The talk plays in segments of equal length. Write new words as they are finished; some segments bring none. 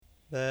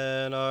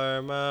Then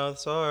our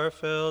mouths are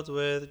filled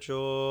with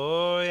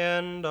joy,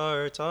 and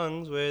our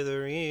tongues with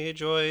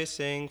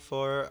rejoicing,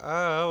 for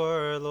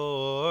our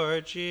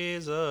Lord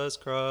Jesus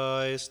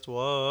Christ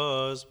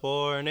was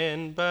born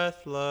in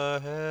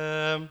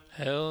Bethlehem.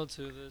 Hail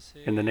to the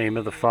city. In the name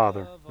of the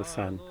Father, the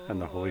Son, and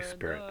the Holy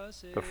Spirit.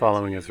 The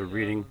following is a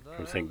reading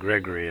from St.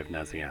 Gregory of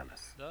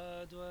Nazianzus.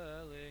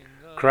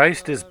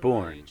 Christ is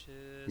born.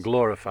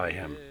 Glorify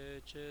him.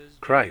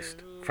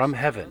 Christ from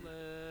heaven.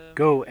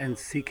 Go and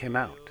seek him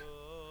out.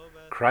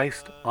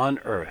 Christ on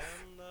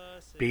earth.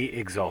 Be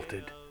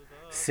exalted.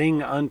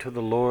 Sing unto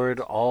the Lord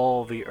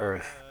all the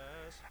earth,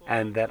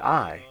 and that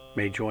I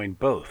may join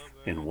both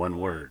in one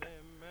word.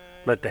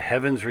 Let the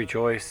heavens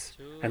rejoice,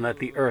 and let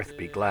the earth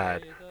be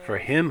glad, for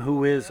him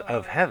who is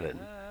of heaven,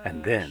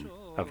 and then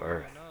of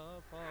earth.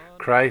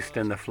 Christ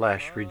in the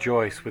flesh,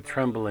 rejoice with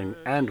trembling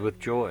and with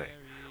joy,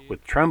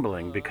 with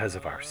trembling because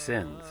of our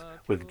sins,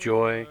 with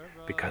joy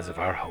because of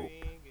our hope.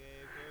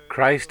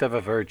 Christ of a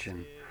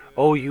virgin,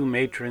 O you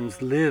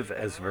matrons, live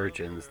as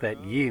virgins,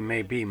 that ye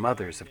may be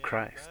mothers of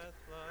Christ.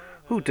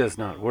 Who does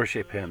not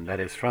worship him that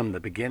is from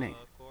the beginning?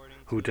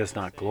 Who does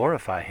not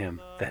glorify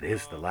him that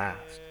is the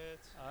last?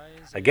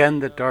 Again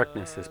the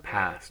darkness is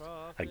past,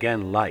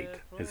 again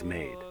light is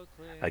made.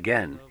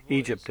 Again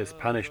Egypt is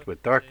punished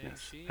with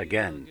darkness,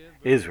 again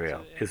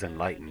Israel is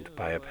enlightened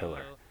by a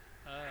pillar.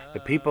 The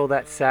people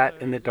that sat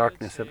in the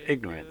darkness of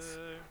ignorance,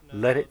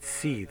 let it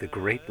see the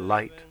great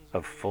light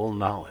of full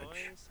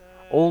knowledge.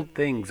 Old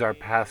things are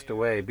passed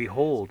away,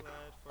 behold,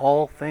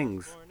 all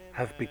things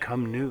have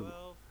become new.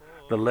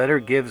 The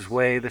letter gives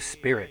way, the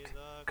Spirit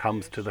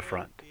comes to the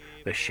front.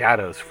 The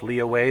shadows flee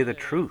away, the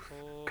truth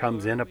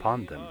comes in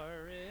upon them.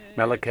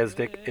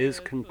 Melchizedek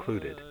is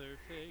concluded.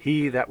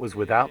 He that was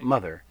without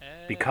mother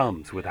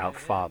becomes without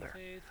father,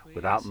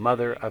 without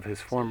mother of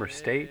his former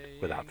state,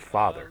 without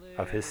father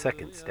of his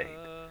second state.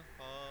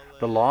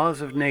 The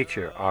laws of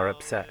nature are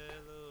upset.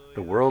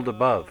 The world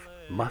above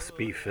must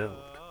be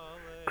filled.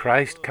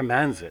 Christ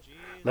commands it.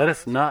 Let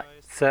us not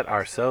set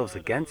ourselves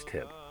against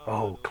him.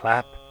 Oh,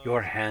 clap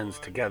your hands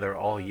together,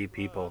 all ye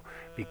people,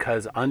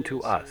 because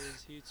unto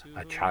us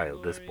a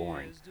child is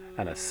born,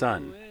 and a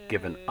son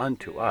given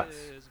unto us,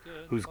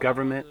 whose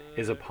government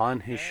is upon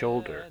his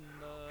shoulder.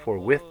 For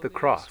with the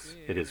cross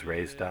it is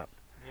raised up,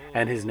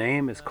 and his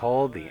name is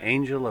called the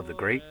Angel of the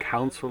Great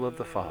Counsel of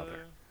the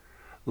Father.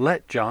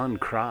 Let John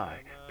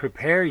cry,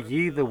 prepare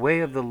ye the way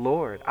of the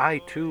Lord. I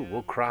too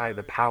will cry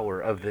the power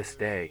of this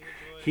day.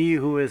 He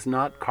who is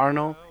not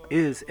carnal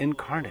is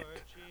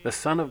incarnate. The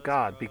Son of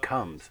God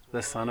becomes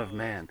the Son of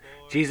Man.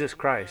 Jesus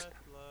Christ,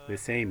 the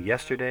same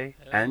yesterday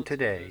and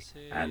today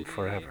and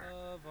forever.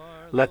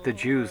 Let the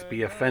Jews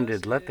be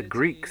offended, let the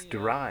Greeks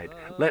deride,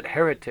 let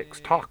heretics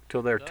talk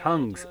till their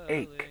tongues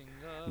ache.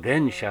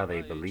 Then shall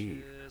they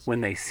believe,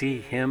 when they see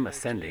him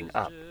ascending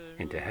up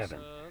into heaven.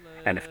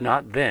 And if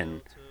not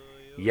then,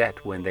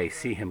 yet when they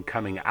see him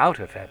coming out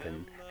of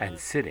heaven and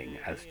sitting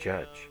as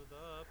judge.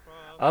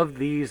 Of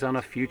these on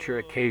a future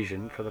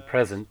occasion, for the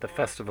present the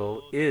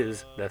festival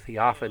is the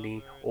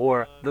Theophany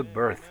or the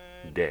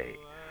birthday,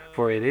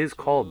 for it is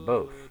called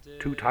both,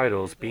 two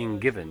titles being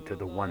given to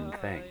the one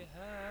thing.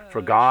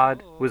 For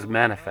God was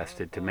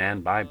manifested to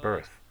man by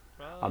birth,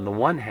 on the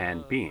one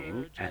hand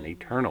being an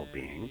eternal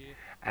being,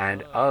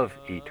 and of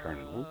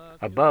eternal,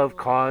 above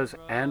cause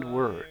and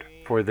word,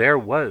 for there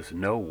was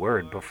no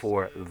word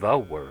before the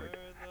Word,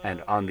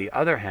 and on the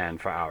other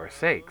hand for our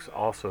sakes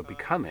also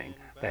becoming,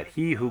 that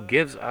he who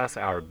gives us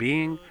our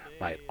being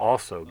might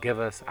also give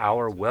us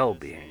our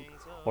well-being,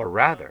 or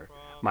rather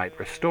might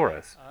restore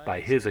us by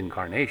his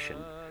incarnation,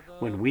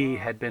 when we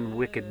had been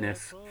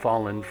wickedness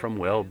fallen from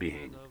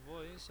well-being.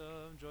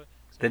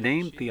 The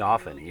name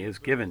Theophany is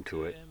given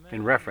to it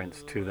in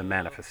reference to the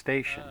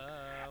manifestation,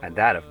 and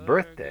that of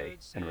birthday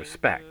in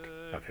respect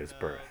of his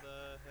birth.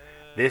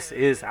 This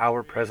is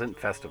our present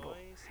festival.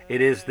 It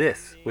is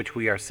this which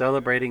we are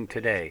celebrating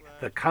today,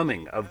 the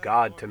coming of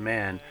God to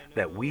man,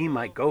 that we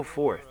might go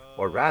forth,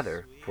 or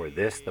rather, for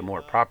this the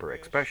more proper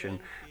expression,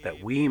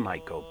 that we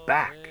might go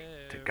back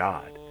to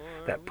God,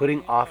 that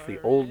putting off the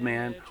old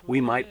man,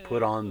 we might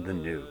put on the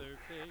new,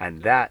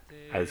 and that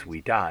as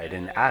we died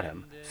in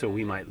Adam, so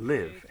we might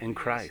live in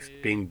Christ,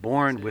 being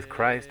born with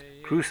Christ,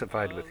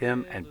 crucified with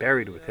him, and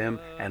buried with him,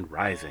 and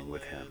rising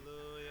with him.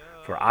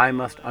 For I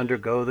must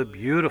undergo the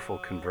beautiful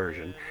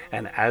conversion,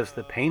 and as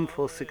the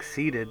painful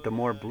succeeded the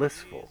more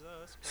blissful,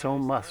 so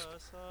must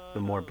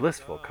the more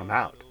blissful come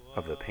out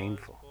of the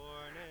painful.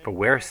 For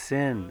where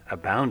sin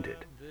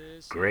abounded,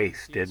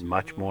 grace did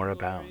much more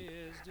abound.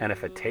 And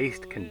if a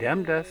taste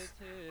condemned us,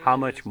 how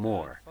much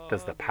more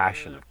does the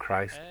passion of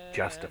Christ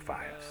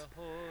justify us?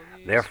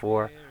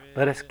 Therefore,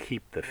 let us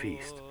keep the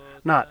feast,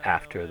 not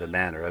after the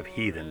manner of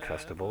heathen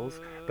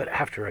festivals, but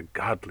after a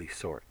godly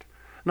sort,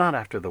 not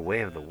after the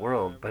way of the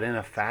world, but in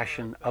a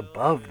fashion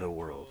above the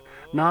world,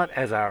 not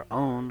as our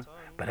own,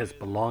 but as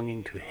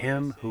belonging to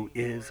him who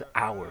is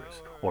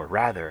ours, or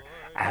rather,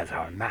 as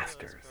our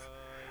master's,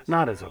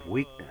 not as of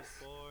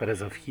weakness, but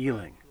as of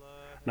healing,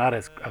 not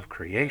as of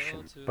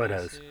creation, but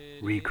as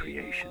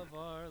recreation.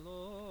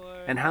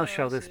 And how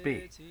shall this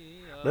be?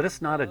 Let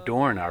us not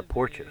adorn our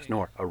porches,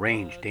 nor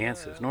arrange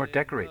dances, nor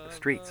decorate the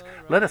streets.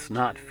 Let us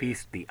not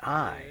feast the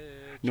eye,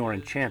 nor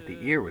enchant the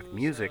ear with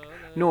music,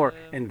 nor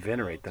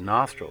envenerate the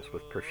nostrils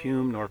with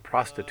perfume, nor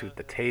prostitute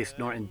the taste,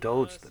 nor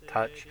indulge the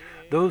touch,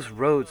 those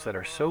roads that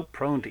are so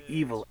prone to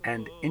evil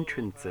and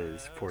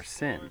entrances for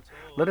sin.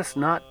 Let us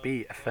not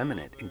be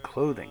effeminate in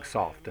clothing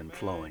soft and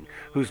flowing,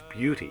 whose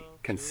beauty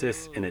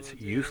consists in its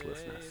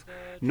uselessness,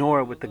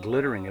 nor with the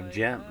glittering of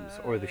gems,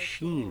 or the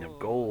sheen of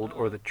gold,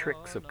 or the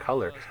tricks of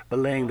color,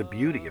 belaying the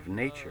beauty of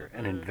nature,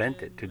 and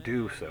invented to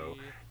do so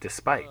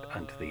despite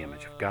unto the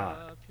image of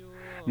God.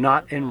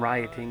 Not in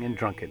rioting and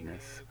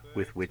drunkenness,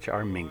 with which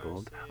are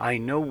mingled, I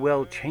know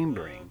well,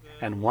 chambering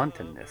and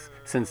wantonness,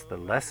 since the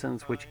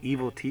lessons which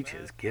evil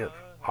teaches give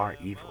are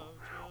evil,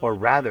 or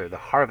rather the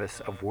harvests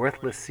of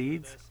worthless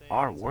seeds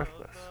are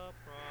worthless.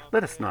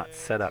 Let us not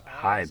set up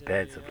high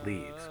beds of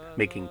leaves,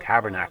 making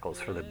tabernacles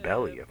for the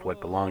belly of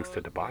what belongs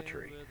to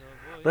debauchery.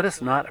 Let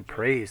us not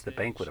appraise the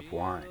banquet of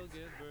wines,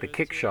 the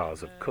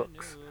kickshaws of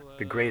cooks,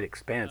 the great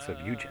expanse of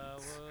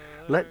Eugens.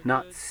 Let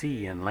not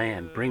sea and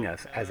land bring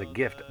us as a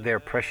gift their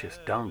precious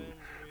dung,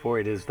 for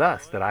it is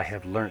thus that I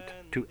have learnt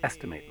to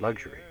estimate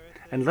luxury.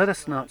 And let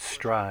us not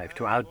strive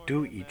to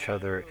outdo each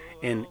other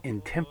in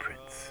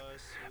intemperance,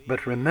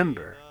 but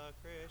remember,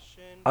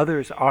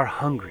 others are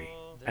hungry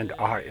and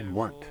are in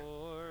want,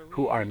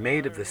 who are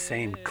made of the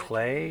same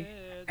clay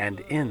and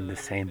in the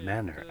same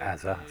manner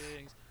as us.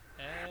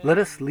 Let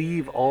us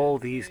leave all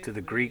these to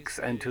the Greeks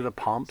and to the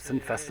pomps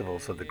and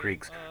festivals of the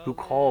Greeks, who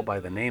call by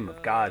the name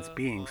of God's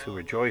beings who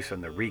rejoice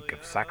in the reek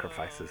of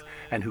sacrifices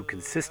and who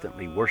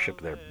consistently worship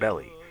their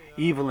belly,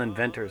 evil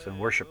inventors and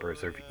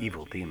worshippers of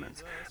evil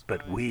demons.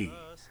 But we,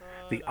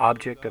 the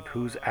object of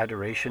whose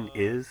adoration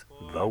is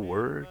the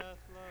Word,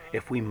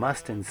 if we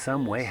must in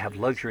some way have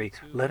luxury,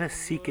 let us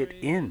seek it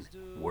in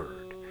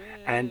Word,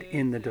 and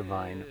in the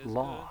divine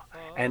law,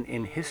 and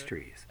in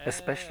histories,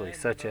 especially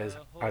such as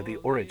are the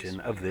origin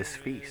of this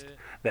feast,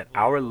 that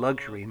our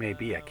luxury may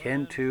be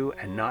akin to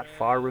and not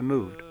far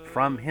removed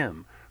from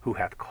him who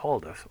hath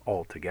called us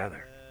all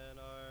together.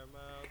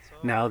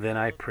 Now then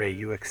I pray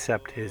you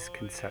accept his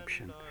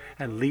conception,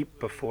 and leap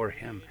before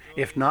him,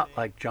 if not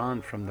like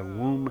John from the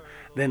womb,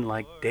 then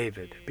like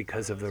David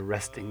because of the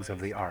restings of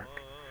the ark.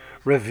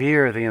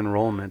 Revere the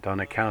enrollment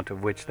on account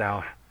of which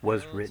thou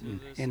was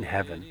written in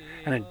heaven,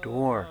 and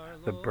adore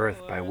the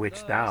birth by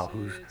which thou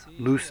who's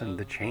loosened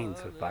the chains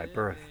of thy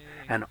birth,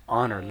 and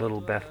honor little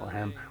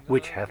Bethlehem,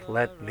 which hath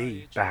let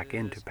thee back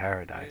into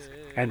paradise,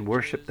 and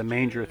worship the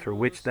manger through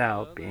which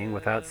thou, being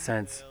without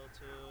sense,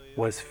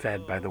 was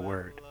fed by the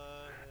word.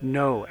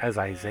 Know, as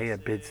Isaiah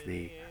bids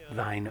thee,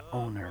 thine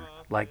owner,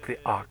 like the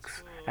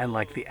ox, and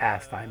like the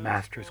ass thy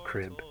master's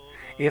crib.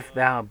 If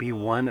thou be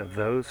one of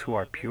those who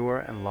are pure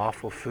and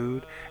lawful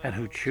food, and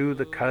who chew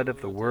the cud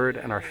of the word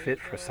and are fit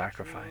for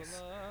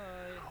sacrifice.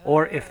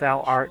 Or if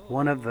thou art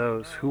one of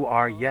those who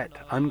are yet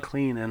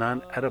unclean and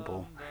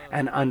unedible,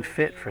 and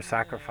unfit for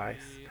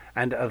sacrifice,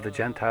 and of the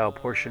Gentile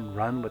portion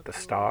run with the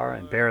star,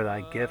 and bear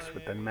thy gifts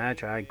with the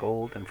magi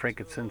gold and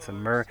frankincense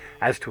and myrrh,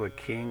 as to a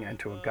king and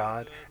to a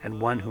god,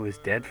 and one who is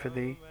dead for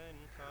thee,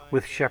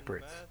 with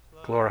shepherds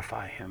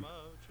glorify him,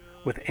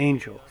 with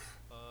angels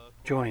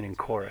join in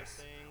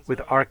chorus, with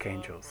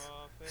archangels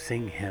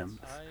sing hymns.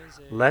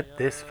 Let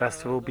this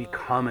festival be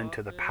common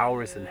to the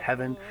powers in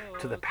heaven,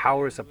 to the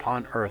powers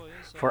upon earth,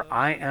 for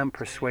I am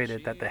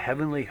persuaded that the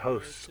heavenly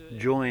hosts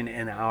join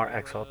in our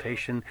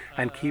exaltation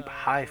and keep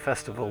high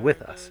festival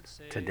with us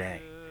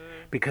today,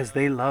 because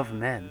they love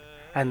men,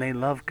 and they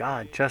love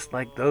God, just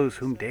like those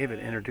whom David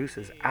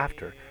introduces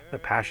after the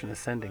passion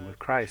ascending with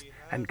Christ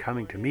and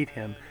coming to meet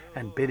him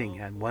and bidding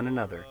one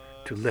another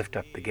to lift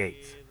up the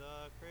gates.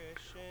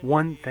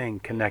 One thing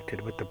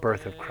connected with the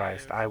birth of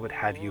Christ I would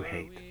have you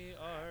hate,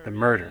 the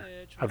murder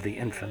of the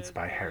infants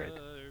by Herod.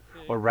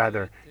 Or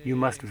rather, you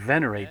must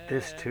venerate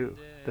this too,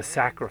 the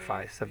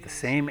sacrifice of the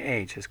same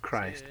age as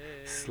Christ,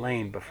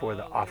 slain before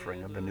the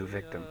offering of the new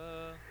victim.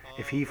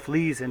 If he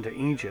flees into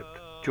Egypt,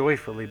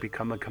 joyfully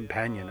become a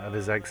companion of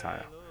his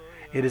exile.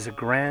 It is a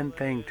grand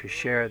thing to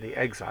share the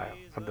exile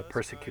of the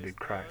persecuted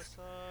Christ.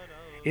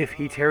 If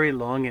he tarry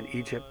long in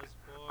Egypt,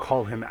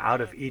 call him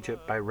out of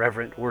Egypt by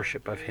reverent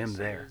worship of him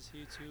there.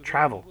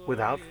 Travel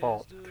without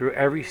fault through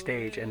every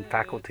stage and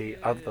faculty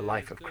of the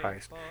life of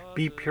Christ.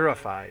 Be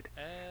purified,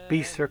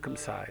 be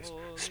circumcised,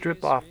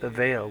 strip off the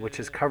veil which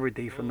has covered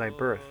thee from thy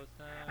birth.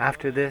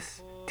 After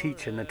this,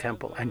 teach in the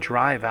temple, and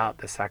drive out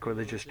the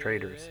sacrilegious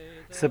traitors.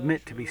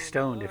 Submit to be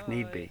stoned if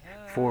need be,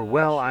 for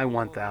well I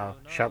want thou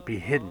shalt be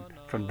hidden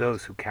from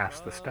those who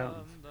cast the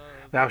stones.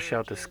 Thou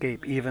shalt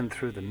escape even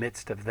through the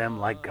midst of them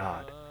like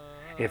God.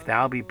 If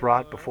thou be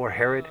brought before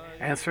Herod,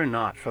 answer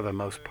not for the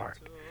most part.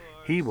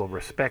 He will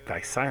respect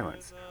thy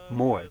silence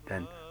more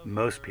than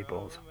most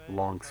people's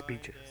long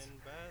speeches.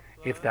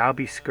 If thou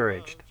be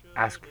scourged,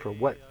 ask for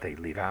what they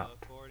leave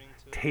out.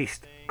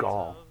 Taste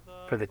gall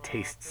for the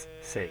taste's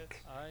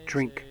sake.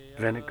 Drink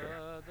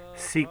vinegar.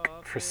 Seek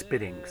for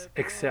spittings,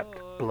 accept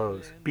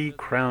blows. Be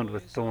crowned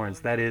with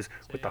thorns, that is,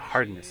 with the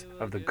hardness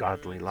of the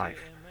godly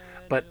life.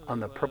 but on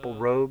the purple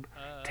robe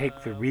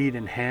take the reed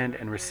in hand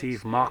and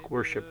receive mock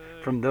worship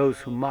from those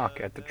who mock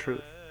at the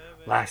truth.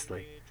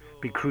 Lastly,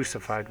 be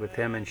crucified with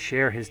him and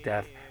share his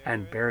death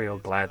and burial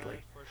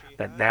gladly,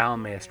 that thou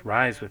mayest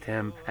rise with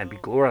him and be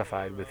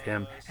glorified with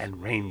him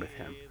and reign with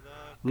him.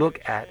 Look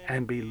at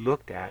and be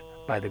looked at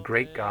by the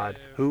great God,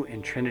 who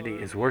in Trinity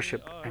is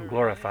worshipped and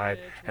glorified,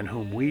 and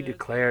whom we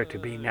declare to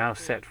be now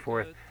set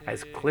forth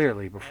as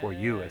clearly before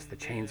you as the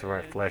chains of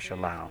our flesh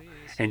allow.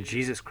 In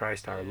Jesus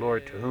Christ our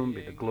Lord, to whom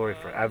be the glory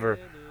forever.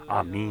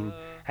 Amen.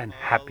 And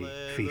happy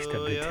Feast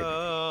of Nativity.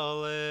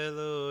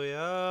 Alleluia,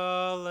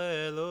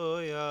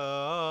 alleluia,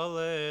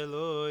 alleluia.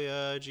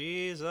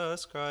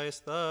 Jesus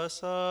Christ, the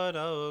Son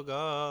of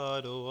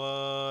God, who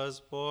was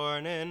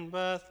born in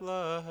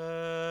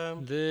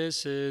Bethlehem.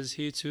 This is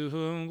he to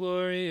whom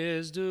glory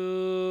is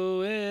due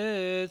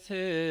with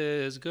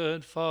his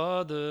good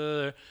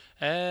Father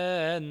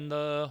and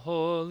the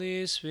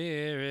Holy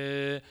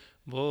Spirit,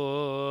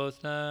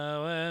 both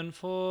now and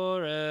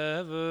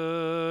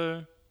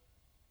forever.